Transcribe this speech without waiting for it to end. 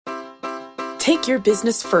Take your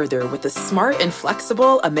business further with the smart and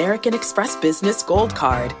flexible American Express Business Gold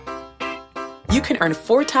Card. You can earn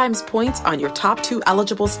 4 times points on your top 2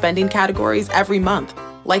 eligible spending categories every month,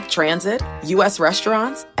 like transit, U.S.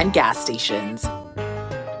 restaurants, and gas stations.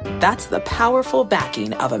 That's the powerful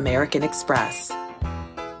backing of American Express.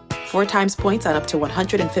 4 times points on up to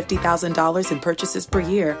 $150,000 in purchases per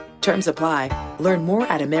year. Terms apply. Learn more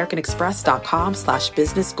at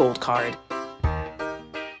americanexpress.com/businessgoldcard.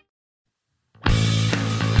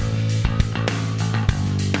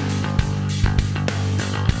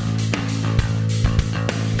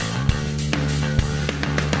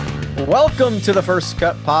 Welcome to the First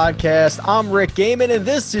Cut Podcast. I'm Rick Gaiman, and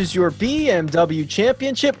this is your BMW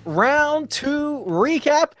Championship Round 2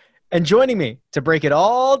 recap. And joining me to break it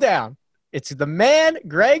all down, it's the man,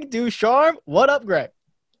 Greg Ducharme. What up, Greg?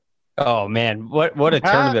 Oh, man, what a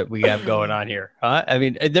tournament we have going on here. Huh? I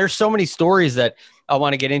mean, there's so many stories that I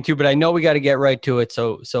want to get into, but I know we got to get right to it,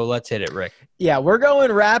 so let's hit it, Rick. Yeah, we're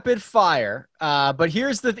going rapid fire, but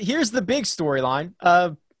here's the big storyline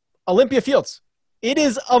of Olympia Fields. It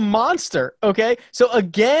is a monster, okay? So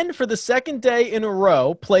again, for the second day in a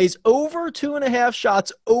row, plays over 2.5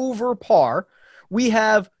 shots over par. We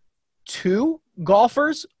have 2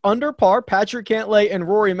 golfers under par, Patrick Cantlay and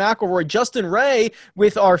Rory McIlroy. Justin Ray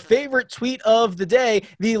with our favorite tweet of the day,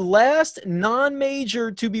 the last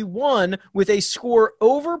non-major to be won with a score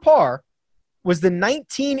over par was the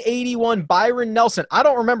 1981 Byron Nelson. I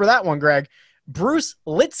don't remember that one, Greg. Bruce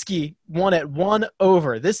Litsky won at 1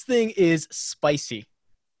 over. This thing is spicy.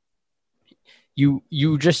 You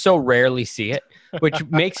just so rarely see it, which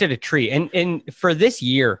makes it a treat. And for this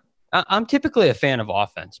year, I'm typically a fan of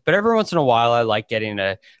offense, but every once in a while, I like getting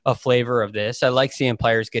a flavor of this. I like seeing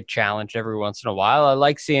players get challenged every once in a while. I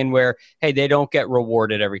like seeing where, hey, they don't get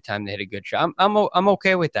rewarded every time they hit a good shot. I'm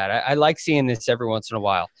okay with that. I like seeing this every once in a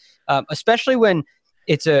while, especially when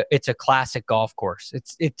it's a classic golf course.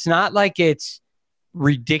 It's not like it's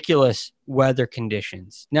ridiculous weather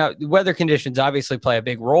conditions. Now, the weather conditions obviously play a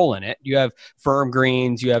big role in it. You have firm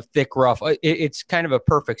greens, you have thick rough. It's kind of a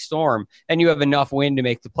perfect storm, and you have enough wind to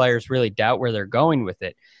make the players really doubt where they're going with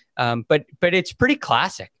it. But it's pretty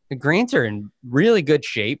classic. The greens are in really good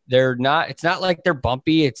shape. It's not like they're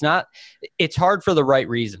bumpy. It's hard for the right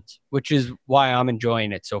reasons, which is why I'm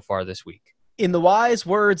enjoying it so far this week. In the wise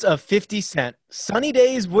words of 50 Cent, sunny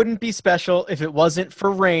days wouldn't be special if it wasn't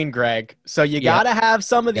for rain, Greg. So you got to have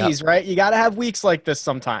some of these, right? You got to have weeks like this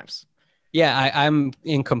sometimes. Yeah, I'm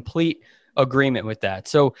in complete agreement with that.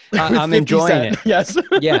 So I'm enjoying it. Yes.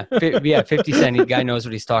 Yeah, 50 Cent. The guy knows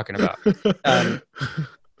what he's talking about.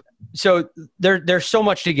 So there's so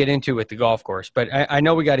much to get into with the golf course, but I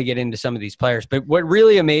know we got to get into some of these players. But what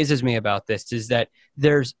really amazes me about this is that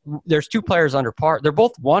there's 2 players under par. They're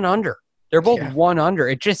both 1 under. They're both 1 under.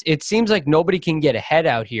 It seems like nobody can get ahead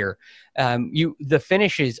out here. The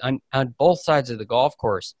finishes on both sides of the golf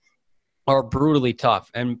course are brutally tough,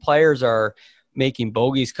 and players are making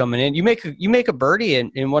bogeys coming in. You make a birdie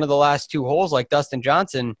in one of the last 2 holes, like Dustin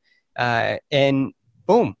Johnson, and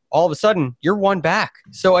boom, all of a sudden you're 1 back.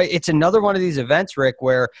 So it's another one of these events, Rick,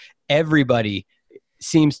 where everybody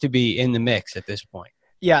seems to be in the mix at this point.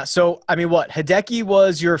 Yeah, so, I mean, Hideki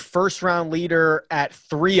was your first-round leader at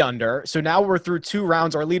 3 under. So now we're through 2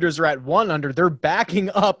 rounds. Our leaders are at 1 under. They're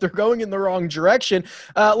backing up. They're going in the wrong direction.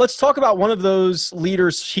 Let's talk about one of those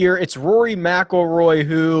leaders here. It's Rory McIlroy,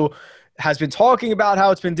 who has been talking about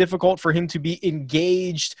how it's been difficult for him to be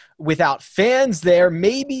engaged without fans there.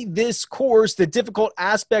 Maybe this course, the difficult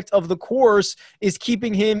aspect of the course, is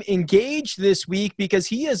keeping him engaged this week because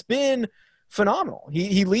he has been phenomenal.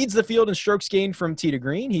 He leads the field in strokes gained from tee to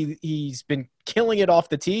green. He's been killing it off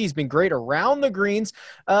the tee. He's been great around the greens.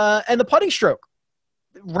 And the putting stroke.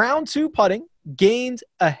 Round 2 putting, gained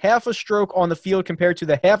a half a stroke on the field compared to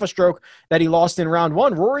the half a stroke that he lost in round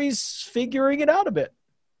 1. Rory's figuring it out a bit.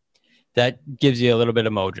 That gives you a little bit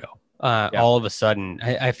of mojo. All of a sudden,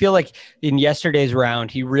 I feel like in yesterday's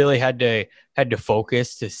round, he really had to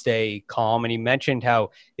focus to stay calm. And he mentioned how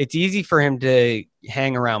it's easy for him to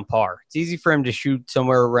hang around par. It's easy for him to shoot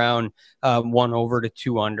somewhere around 1 over to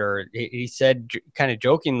 2 under. He said kind of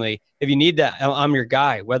jokingly, if you need that, I'm your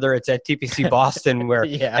guy, whether it's at TPC Boston where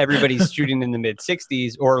everybody's shooting in the mid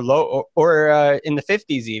 60s or low or in the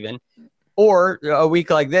 50s even, or a week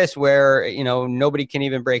like this where, nobody can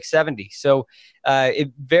even break 70. So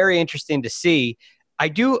it's very interesting to see. I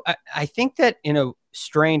think that in a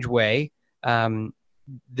strange way,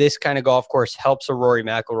 this kind of golf course helps a Rory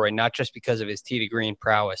McIlroy, not just because of his tee to green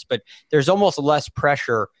prowess, but there's almost less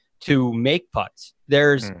pressure to make putts.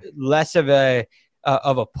 There's less of a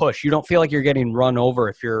push. You don't feel like you're getting run over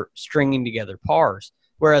if you're stringing together pars.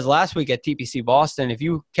 Whereas last week at TPC Boston, if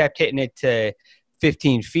you kept hitting it to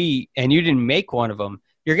 15 feet and you didn't make one of them,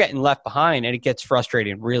 you're getting left behind, and it gets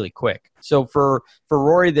frustrating really quick. So for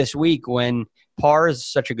Rory this week, when par is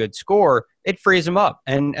such a good score, it frees him up.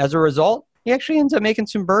 And as a result, he actually ends up making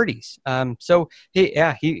some birdies.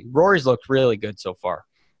 Rory's looked really good so far.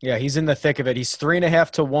 Yeah, he's in the thick of it. He's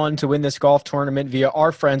 3.5-1 to win this golf tournament via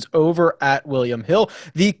our friends over at William Hill.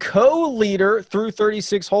 The co-leader through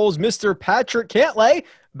 36 holes, Mr. Patrick Cantlay,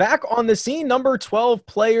 back on the scene, number 12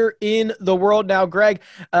 player in the world now. Greg,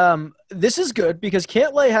 this is good because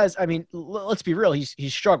Cantlay has, I mean, let's be real, he's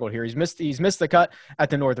struggled here. He's missed the cut at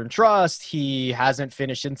the Northern Trust. He hasn't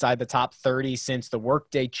finished inside the top 30 since the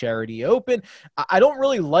Workday Charity Open. I don't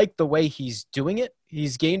really like the way he's doing it.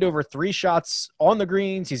 He's gained over 3 shots on the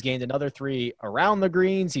greens. He's gained another 3 around the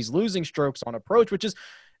greens. He's losing strokes on approach, which is,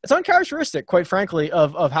 it's uncharacteristic, quite frankly,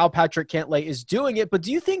 of how Patrick Cantlay is doing it. But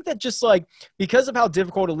do you think that just like, because of how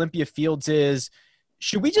difficult Olympia Fields is,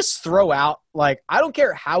 should we just throw out, like, I don't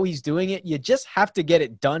care how he's doing it, you just have to get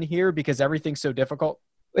it done here because everything's so difficult?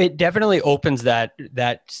 It definitely opens that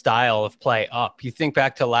style of play up. You think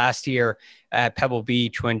back to last year at Pebble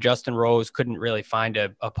Beach when Justin Rose couldn't really find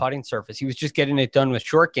a putting surface. He was just getting it done with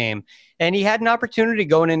short game, and he had an opportunity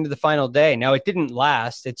going into the final day. Now, it didn't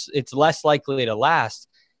last. It's less likely to last.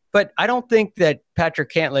 But I don't think that Patrick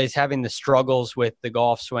Cantlay is having the struggles with the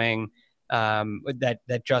golf swing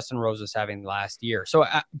that Justin Rose was having last year. So,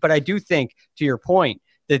 but I do think, to your point,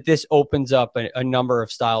 that this opens up a number of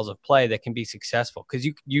styles of play that can be successful because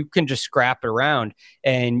you can just scrap it around,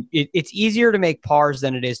 and it's easier to make pars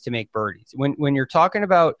than it is to make birdies. When you're talking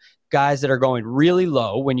about guys that are going really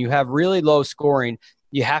low, when you have really low scoring,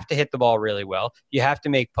 you have to hit the ball really well. You have to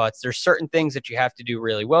make putts. There's certain things that you have to do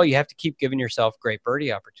really well. You have to keep giving yourself great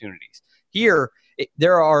birdie opportunities. Here,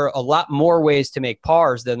 there are a lot more ways to make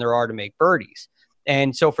pars than there are to make birdies.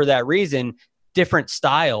 And so for that reason, different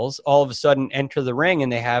styles all of a sudden enter the ring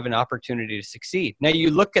and they have an opportunity to succeed. Now you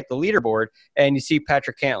look at the leaderboard and you see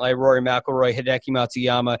Patrick Cantlay, Rory McIlroy, Hideki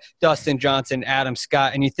Matsuyama, Dustin Johnson, Adam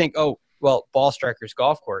Scott, and you think, oh, well, Ball Strikers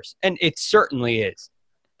Golf Course. And it certainly is.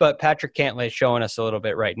 But Patrick Cantlay is showing us a little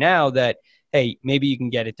bit right now that, hey, maybe you can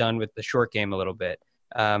get it done with the short game a little bit.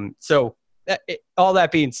 All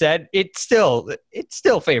that being said, it still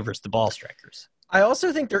favors the Ball Strikers. I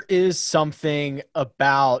also think there is something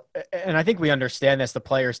about, and I think we understand this, the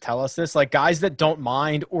players tell us this, like guys that don't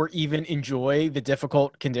mind or even enjoy the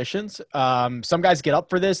difficult conditions. Some guys get up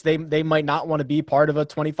for this. They might not want to be part of a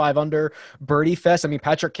 25 under birdie fest. I mean,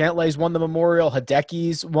 Patrick Cantlay's won the Memorial.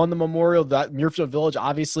 Hideki's won the Memorial. That Muirfield Village,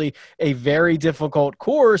 obviously a very difficult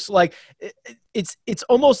course. Like it's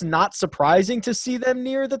almost not surprising to see them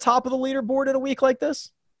near the top of the leaderboard in a week like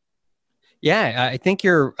this. Yeah, I think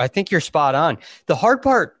you're spot on. The hard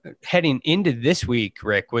part heading into this week,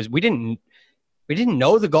 Rick, was we didn't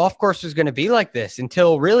know the golf course was going to be like this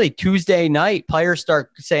until really Tuesday night. Players start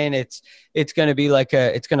saying it's going to be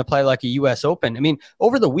it's going to play like a U.S. Open. I mean,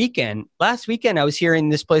 over the weekend, last weekend, I was hearing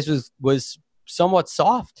this place was somewhat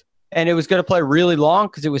soft and it was going to play really long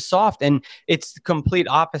because it was soft, and it's the complete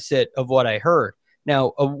opposite of what I heard.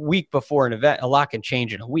 Now, a week before an event, a lot can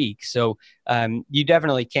change in a week. So you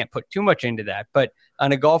definitely can't put too much into that. But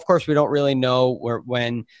on a golf course, we don't really know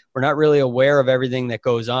when we're not really aware of everything that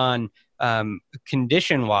goes on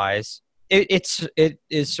condition-wise. It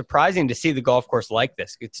is surprising to see the golf course like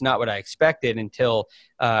this. It's not what I expected until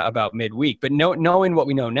about midweek. But knowing what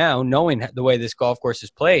we know now, knowing the way this golf course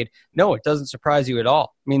is played, no, it doesn't surprise you at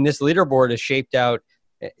all. I mean, this leaderboard is shaped out –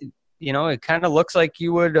 it kind of looks like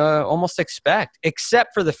you would almost expect,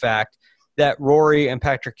 except for the fact that Rory and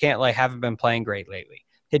Patrick Cantlay haven't been playing great lately.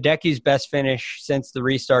 Hideki's best finish since the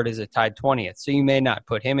restart is a tied 20th, so you may not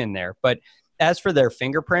put him in there. But as for their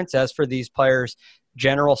fingerprints, as for these players'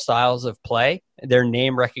 general styles of play, their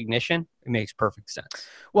name recognition, it makes perfect sense.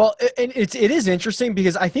 Well, and it is interesting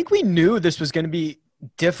because I think we knew this was going to be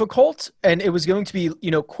difficult and it was going to be,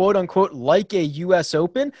 quote unquote, like a U.S.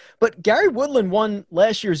 Open. But Gary Woodland won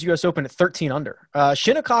last year's U.S. Open at 13 under.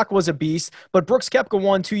 Shinnecock was a beast, but Brooks Koepka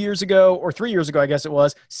won 2 years ago, or 3 years ago, I guess it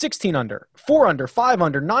was, 16 under, 4 under, 5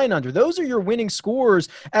 under, 9 under. Those are your winning scores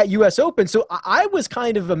at U.S. Open. So I was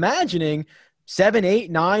kind of imagining 7, 8,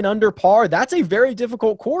 9 under par. That's a very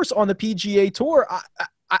difficult course on the PGA Tour.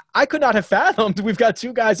 I could not have fathomed we've got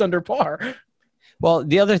 2 guys under par. Well,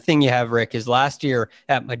 the other thing you have, Rick, is last year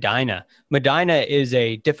at Medina. Medina is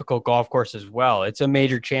a difficult golf course as well. It's a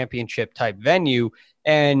major championship type venue,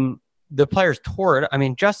 and the players tore it. I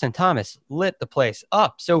mean, Justin Thomas lit the place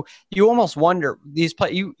up. So you almost wonder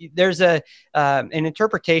there's an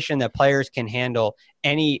interpretation that players can handle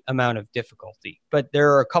any amount of difficulty. But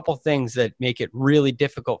there are a couple things that make it really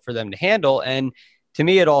difficult for them to handle. And to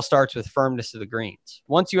me, it all starts with firmness of the greens.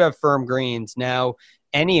 Once you have firm greens, now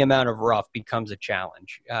any amount of rough becomes a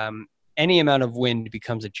challenge. Any amount of wind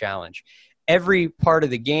becomes a challenge. Every part of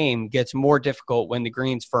the game gets more difficult when the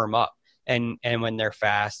greens firm up and when they're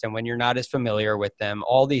fast and when you're not as familiar with them.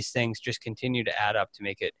 All these things just continue to add up to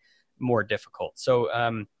make it more difficult. So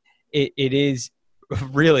it is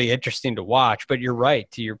really interesting to watch. But you're right,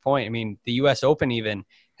 to your point. I mean, the U.S. Open even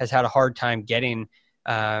has had a hard time getting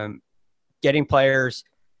players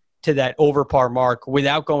to that over par mark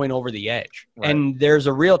without going over the edge. Right. And there's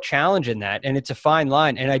a real challenge in that. And it's a fine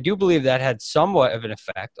line. And I do believe that had somewhat of an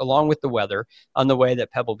effect, along with the weather, on the way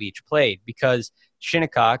that Pebble Beach played, because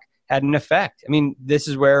Shinnecock had an effect. I mean, this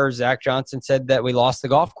is where Zach Johnson said that we lost the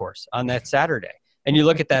golf course on that Saturday. And you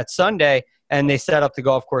look at that Sunday and they set up the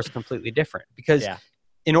golf course completely different, because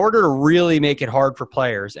in order to really make it hard for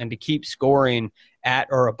players and to keep scoring at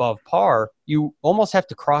or above par, you almost have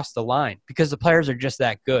to cross the line because the players are just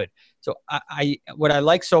that good. So what I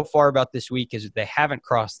like so far about this week is they haven't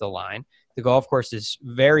crossed the line. The golf course is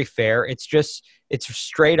very fair. It's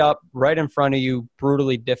straight up right in front of you,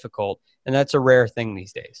 brutally difficult. And that's a rare thing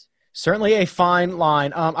these days. Certainly a fine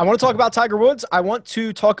line. I want to talk about Tiger Woods. I want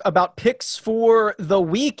to talk about picks for the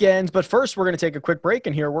weekend. But first, we're going to take a quick break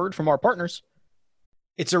and hear a word from our partners.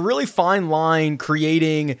 It's a really fine line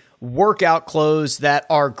creating workout clothes that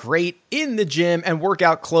are great in the gym and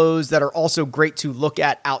workout clothes that are also great to look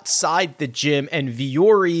at outside the gym. And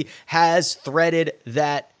Viore has threaded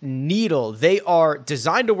that needle. They are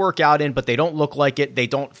designed to work out in, but they don't look like it. They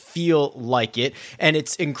don't feel like it. And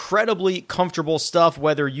it's incredibly comfortable stuff,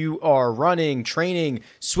 whether you are running, training,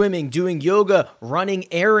 swimming, doing yoga, running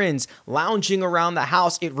errands, lounging around the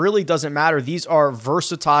house. It really doesn't matter. These are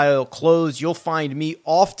versatile clothes. You'll find me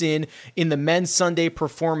often in the men's Sunday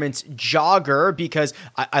Performance jogger because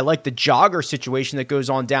I like the jogger situation that goes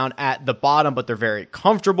on down at the bottom, but they're very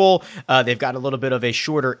comfortable. They've got a little bit of a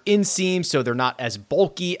shorter inseam, so they're not as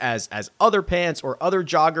bulky as other pants or other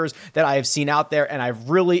joggers that I have seen out there, and I've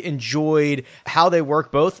really enjoyed how they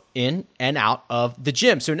work both in and out of the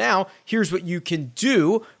gym. So now here's what you can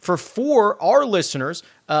do for our listeners.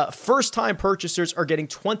 First-time purchasers are getting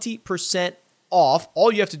 20% off.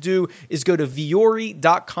 All you have to do is go to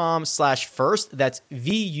Viore.com/first. That's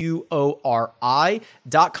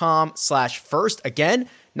VUORI.com/first. Again,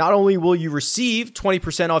 not only will you receive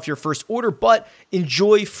 20% off your first order, but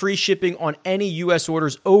enjoy free shipping on any U.S.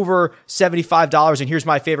 orders over $75. And here's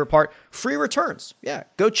my favorite part, free returns. Yeah,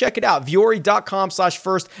 go check it out.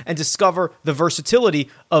 Viore.com/first and discover the versatility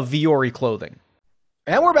of Viore clothing.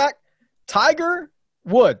 And we're back. Tiger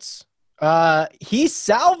Woods. He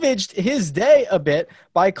salvaged his day a bit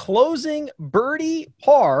by closing birdie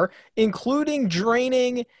par, including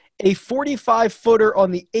draining a 45-footer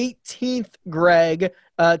on the 18th, Greg,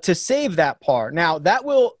 to save that par. Now, that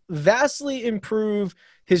will vastly improve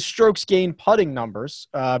his strokes gained putting numbers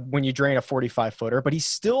when you drain a 45-footer, but he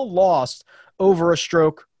still lost over a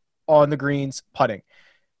stroke on the greens putting.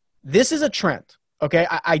 This is a trend, okay?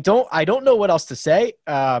 I don't know what else to say.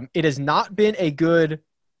 It has not been a good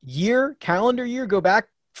calendar year, go back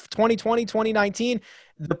 2020, 2019,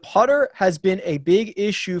 the putter has been a big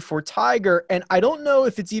issue for Tiger. And I don't know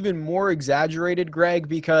if it's even more exaggerated, Greg,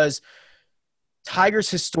 because Tiger's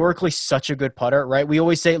historically such a good putter, right? We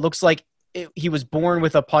always say it looks like he was born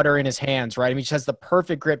with a putter in his hands, right? I mean, he just has the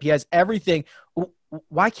perfect grip. He has everything.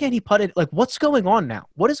 Why can't he putt it? Like, what's going on now?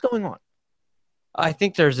 What is going on? I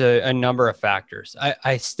think there's a number of factors.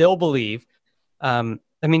 I still believe,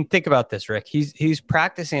 I mean, think about this, Rick. He's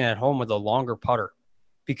practicing at home with a longer putter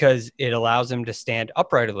because it allows him to stand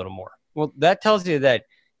upright a little more. Well, that tells you that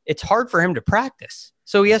it's hard for him to practice.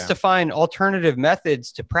 So he has to find alternative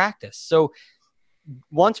methods to practice. So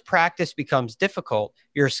once practice becomes difficult,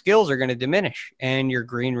 your skills are going to diminish and your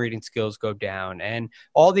green reading skills go down and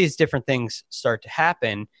all these different things start to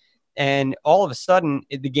happen. And all of a sudden,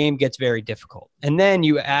 the game gets very difficult. And then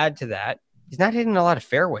you add to that, he's not hitting a lot of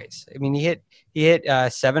fairways. I mean, he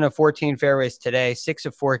hit 7 of 14 fairways today, 6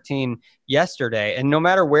 of 14 yesterday. And no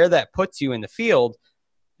matter where that puts you in the field,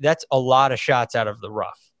 that's a lot of shots out of the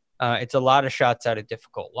rough. It's a lot of shots out of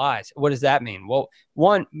difficult lies. What does that mean? Well,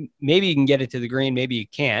 one, maybe you can get it to the green. Maybe you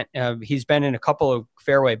can't. He's been in a couple of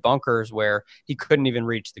fairway bunkers where he couldn't even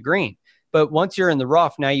reach the green. But once you're in the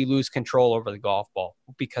rough, now you lose control over the golf ball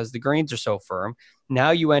because the greens are so firm.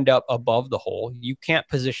 Now you end up above the hole. You can't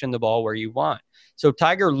position the ball where you want. So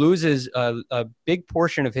Tiger loses a big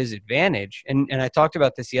portion of his advantage. And I talked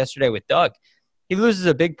about this yesterday with Doug. He loses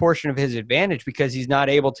a big portion of his advantage because he's not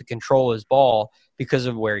able to control his ball because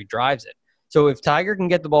of where he drives it. So if Tiger can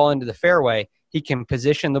get the ball into the fairway, he can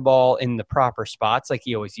position the ball in the proper spots like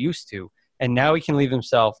he always used to. And now he can leave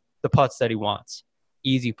himself the putts that he wants,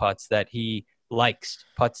 easy putts that he likes,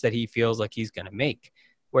 putts that he feels like he's going to make.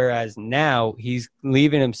 Whereas now he's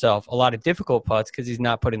leaving himself a lot of difficult putts because he's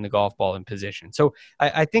not putting the golf ball in position. So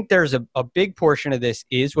I think there's a big portion of this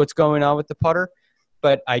is what's going on with the putter.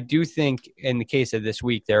 But I do think in the case of this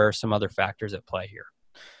week, there are some other factors at play here.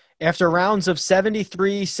 After rounds of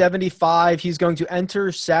 73, 75, he's going to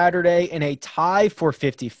enter Saturday in a tie for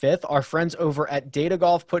 55th. Our friends over at Data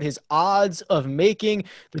Golf put his odds of making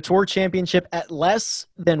the Tour Championship at less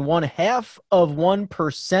than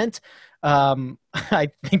 0.5%. I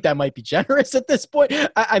think that might be generous at this point.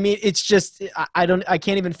 I mean, it's just, I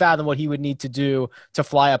can't even fathom what he would need to do to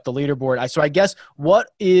fly up the leaderboard. So I guess,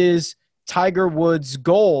 what is Tiger Woods'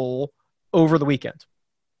 goal over the weekend?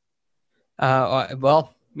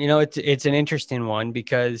 Well, it's an interesting one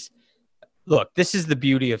because, look, this is the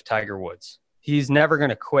beauty of Tiger Woods. He's never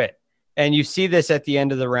going to quit. And you see this at the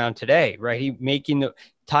end of the round today, right?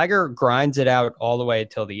 Tiger grinds it out all the way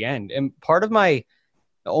until the end. And part of my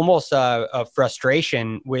almost a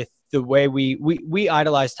frustration with the way we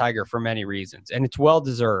idolize Tiger for many reasons, and it's well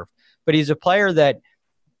deserved. But he's a player that,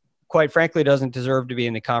 quite frankly, doesn't deserve to be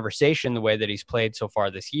in the conversation the way that he's played so far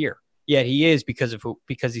this year. Yet he is because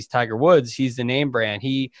he's Tiger Woods. He's the name brand.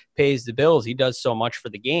 He pays the bills. He does so much for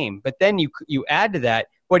the game. But then you add to that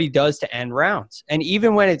what he does to end rounds. And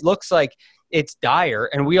even when it looks like it's dire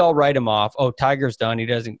and we all write him off, oh, Tiger's done. He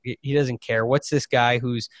doesn't care. What's this guy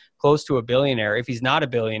who's close to a billionaire? If he's not a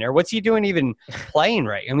billionaire, what's he doing even playing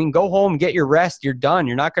right? I mean, go home, get your rest. You're done.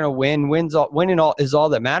 You're not going to win. Winning is all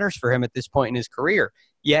that matters for him at this point in his career.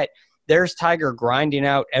 Yet there's Tiger grinding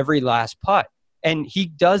out every last putt. And he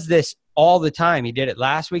does this all the time. He did it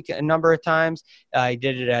last week a number of times. He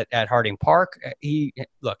did it at Harding Park.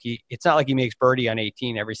 It's not like he makes birdie on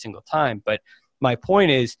 18 every single time. But my point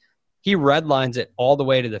is, he redlines it all the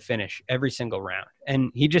way to the finish every single round. And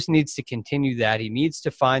he just needs to continue that. He needs to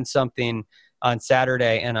find something on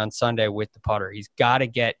Saturday and on Sunday with the putter. He's got to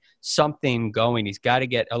get something going. He's got to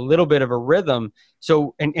get a little bit of a rhythm.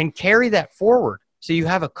 So and carry that forward. So you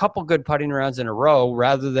have a couple good putting rounds in a row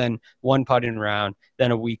rather than one putting round,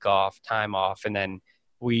 then a week off, time off, and then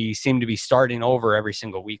we seem to be starting over every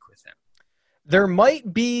single week with him. There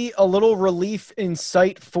might be a little relief in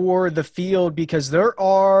sight for the field because there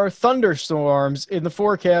are thunderstorms in the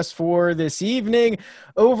forecast for this evening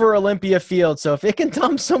over Olympia Field. So if it can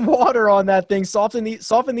dump some water on that thing, soften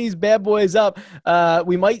these bad boys up,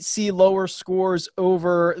 we might see lower scores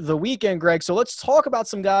over the weekend, Greg. So let's talk about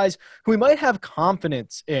some guys who we might have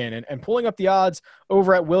confidence in and pulling up the odds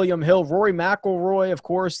over at William Hill. Rory McIlroy, of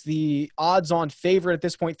course, the odds-on favorite at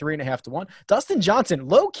this point, 3.5 to 1. Dustin Johnson,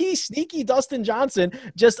 low-key, sneaky Dustin Johnson,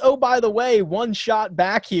 just, oh, by the way, one shot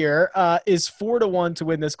back here, is 4 to 1 to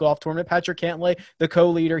win this golf tournament. Patrick Cantlay, the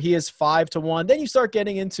co-leader, he is 5 to 1. Then you start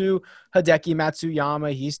getting into Hideki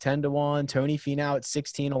Matsuyama, he's 10 to 1. Tony Finau at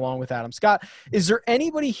 16 along with Adam Scott. Is there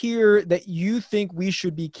anybody here that you think we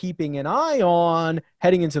should be keeping an eye on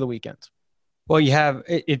heading into the weekend? Well, you have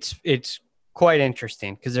it's quite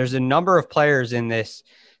interesting because there's a number of players in this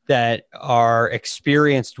that are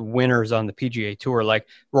experienced winners on the PGA Tour. Like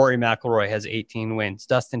Rory McIlroy has 18 wins.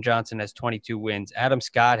 Dustin Johnson has 22 wins. Adam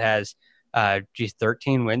Scott has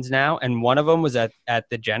 13 wins now. And one of them was at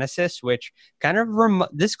the Genesis, which kind of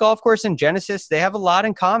this golf course and Genesis, they have a lot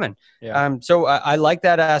in common. Yeah. So I like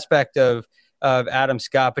that aspect of Adam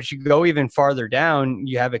Scott, but you go even farther down,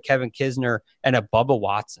 you have a Kevin Kisner and a Bubba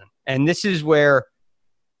Watson. And this is where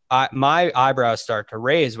my eyebrows start to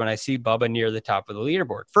raise when I see Bubba near the top of the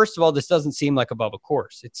leaderboard. First of all, this doesn't seem like a Bubba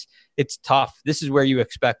course. It's tough. This is where you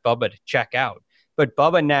expect Bubba to check out. But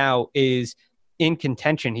Bubba now is in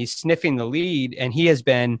contention. He's sniffing the lead, and he has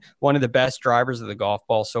been one of the best drivers of the golf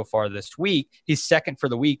ball so far this week. He's second for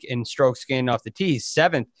the week in strokes gained off the tee. He's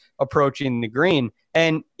seventh approaching the green.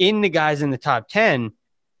 And in the guys in the top 10,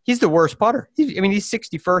 he's the worst putter. He's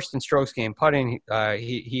 61st in strokes gained putting.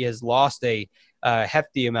 He has lost a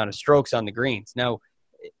hefty amount of strokes on the greens. Now,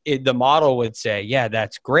 the model would say, yeah,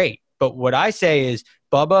 that's great. But what I say is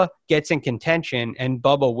Bubba gets in contention and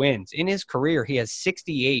Bubba wins. In his career, he has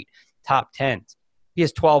 68 top 10s. He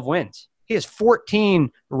has 12 wins. He has 14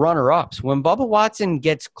 runner-ups. When Bubba Watson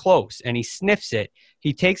gets close and he sniffs it,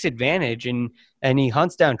 he takes advantage and he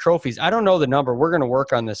hunts down trophies. I don't know the number. We're going to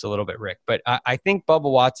work on this a little bit, Rick. But I think Bubba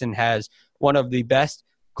Watson has one of the best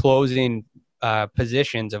closing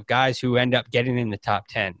positions of guys who end up getting in the top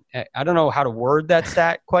 10. I don't know how to word that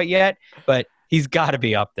stat quite yet, but he's got to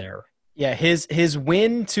be up there. Yeah, his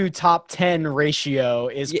win to top 10 ratio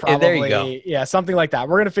is Yeah, there you go. probably, yeah, something like that.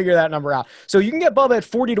 We're gonna figure that number out. So you can get Bubba at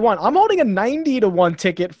 40-1. I'm holding a 90-1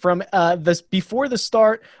 ticket from this before the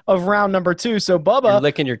start of round number 2. So You're Bubba,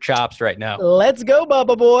 licking your chops right now. let's go,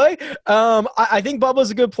 Bubba boy. I think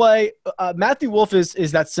Bubba's a good play. Matthew Wolff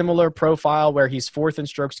is that similar profile where he's fourth in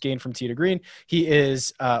strokes gained from tee to green. He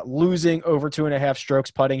is losing over 2.5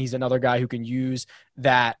 strokes putting. He's another guy who can use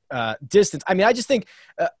that distance. I mean, I just think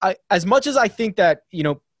as much as I think that,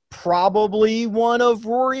 probably one of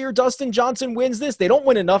Rory or Dustin Johnson wins this, they don't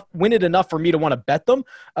win it enough for me to want to bet them.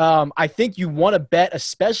 I think you want to bet,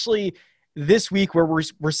 especially this week where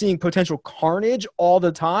we're seeing potential carnage all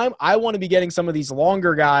the time. I want to be getting some of these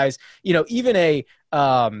longer guys. Even a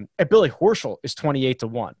Billy Horschel is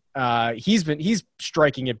 28-1. He's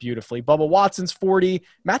striking it beautifully. Bubba Watson's 40.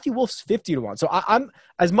 Matthew Wolff's 50-1. So I'm,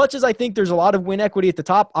 as much as I think there's a lot of win equity at the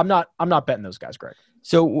top, I'm not betting those guys, Greg.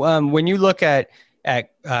 So when you look at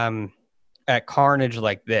carnage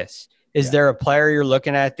like this, is there a player you're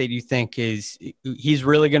looking at that you think he's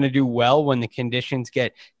really going to do well when the conditions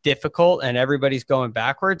get difficult and everybody's going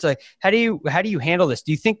backwards? Like, how do you handle this?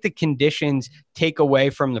 Do you think the conditions take away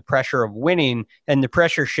from the pressure of winning and the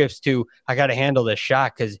pressure shifts to, I got to handle this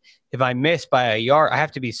shot because if I miss by a yard, I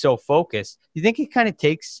have to be so focused? Do you think it kind of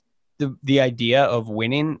takes the idea of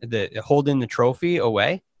winning, holding the trophy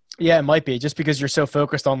away? Yeah, it might be just because you're so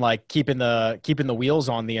focused on like keeping the wheels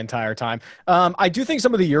on the entire time. I do think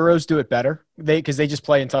some of the Euros do it better because they just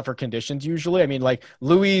play in tougher conditions usually. I mean, like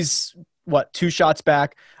Louis, 2 shots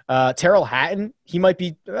back. Terrell Hatton, he might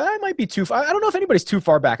be too far. I don't know if anybody's too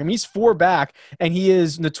far back. I mean, he's 4 back, and he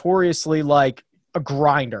is notoriously like a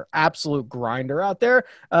grinder, absolute grinder out there.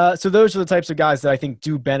 So those are the types of guys that I think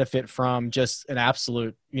do benefit from just an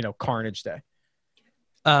absolute carnage day.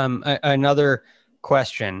 Another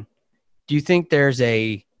question. Do you think there's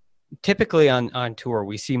typically on tour,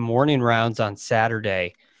 we see morning rounds on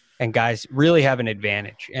Saturday and guys really have an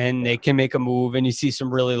advantage and they can make a move and you see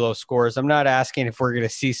some really low scores. I'm not asking if we're going to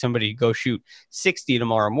see somebody go shoot 60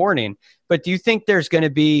 tomorrow morning, but do you think there's going to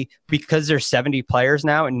be, because there's 70 players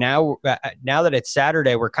now, and now that it's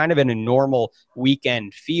Saturday, we're kind of in a normal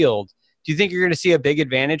weekend field. Do you think you're going to see a big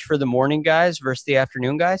advantage for the morning guys versus the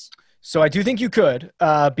afternoon guys? So I do think you could,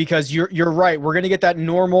 because you're right. We're going to get that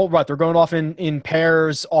normal, right? They're going off in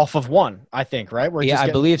pairs off of one, I think, right? I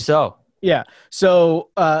believe so. Yeah. So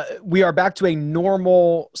we are back to a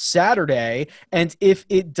normal Saturday. And if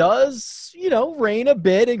it does, rain a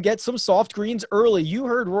bit and get some soft greens early, you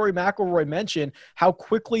heard Rory McIlroy mention how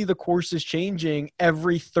quickly the course is changing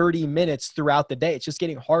every 30 minutes throughout the day. It's just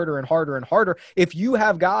getting harder and harder and harder. If you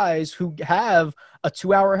have guys who have a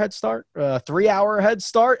 2-hour head start, a 3-hour head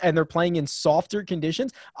start, and they're playing in softer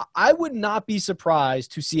conditions, I would not be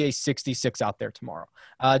surprised to see a 66 out there tomorrow.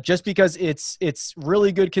 Just because it's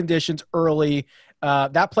really good conditions early.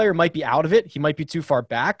 That player might be out of it. He might be too far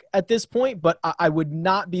back at this point, but I would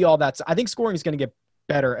not be all that. I think scoring is going to get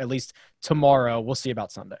better, at least tomorrow. We'll see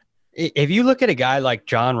about Sunday. If you look at a guy like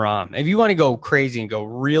Jon Rahm, if you want to go crazy and go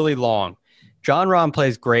really long, Jon Rahm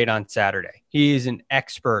plays great on Saturday. He is an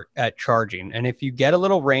expert at charging. And if you get a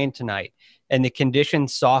little rain tonight and the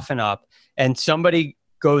conditions soften up and somebody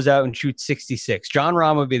goes out and shoots 66, Jon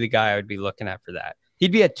Rahm would be the guy I would be looking at for that.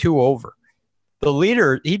 He'd be at 2 over. The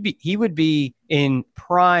leader, he would be in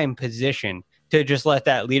prime position to just let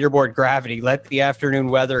that leaderboard gravity, let the afternoon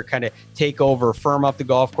weather kind of take over, firm up the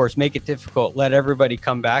golf course, make it difficult, let everybody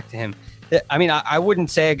come back to him. I mean, I wouldn't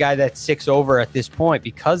say a guy that's 6 over at this point,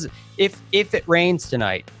 because if it rains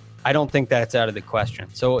tonight, I don't think that's out of the question.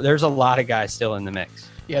 So there's a lot of guys still in the mix.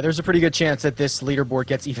 Yeah, there's a pretty good chance that this leaderboard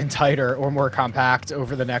gets even tighter or more compact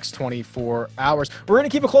over the next 24 hours. We're going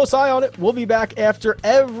to keep a close eye on it. We'll be back after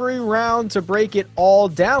every round to break it all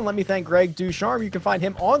down. Let me thank Greg Ducharme. You can find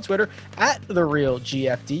him on Twitter at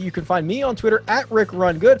 @TheRealGFD. You can find me on Twitter at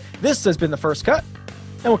RickRunGood. This has been The First Cut,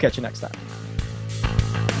 and we'll catch you next time.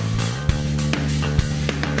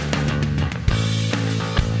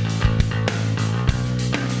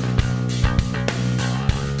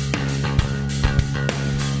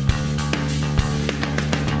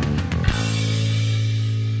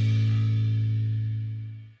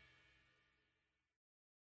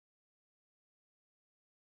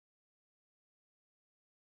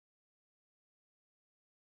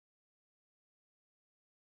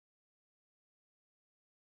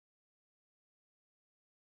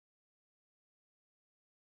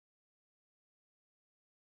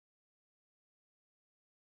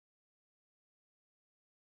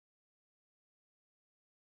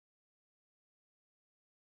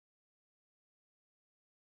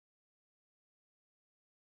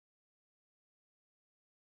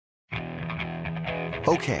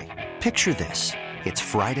 Okay, picture this. It's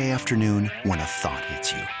Friday afternoon when a thought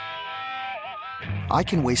hits you. I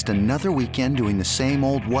can waste another weekend doing the same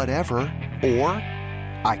old whatever, or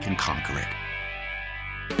I can conquer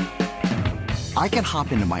it. I can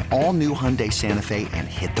hop into my all-new Hyundai Santa Fe and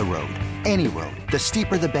hit the road. Any road. The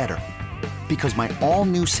steeper, the better. Because my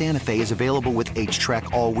all-new Santa Fe is available with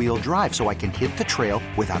H-Track all-wheel drive, so I can hit the trail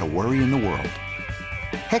without a worry in the world.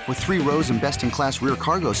 Heck, with 3 rows and best-in-class rear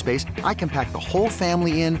cargo space, I can pack the whole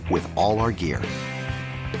family in with all our gear.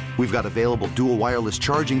 We've got available dual wireless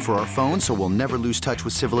charging for our phones, so we'll never lose touch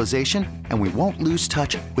with civilization, and we won't lose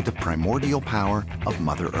touch with the primordial power of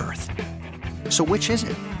Mother Earth. So which is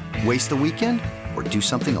it? Waste the weekend or do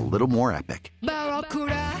something a little more epic?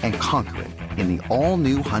 And conquer it in the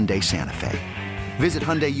all-new Hyundai Santa Fe. Visit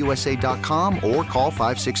HyundaiUSA.com or call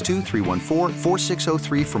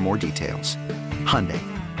 562-314-4603 for more details. Hyundai,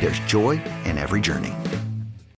 there's joy in every journey.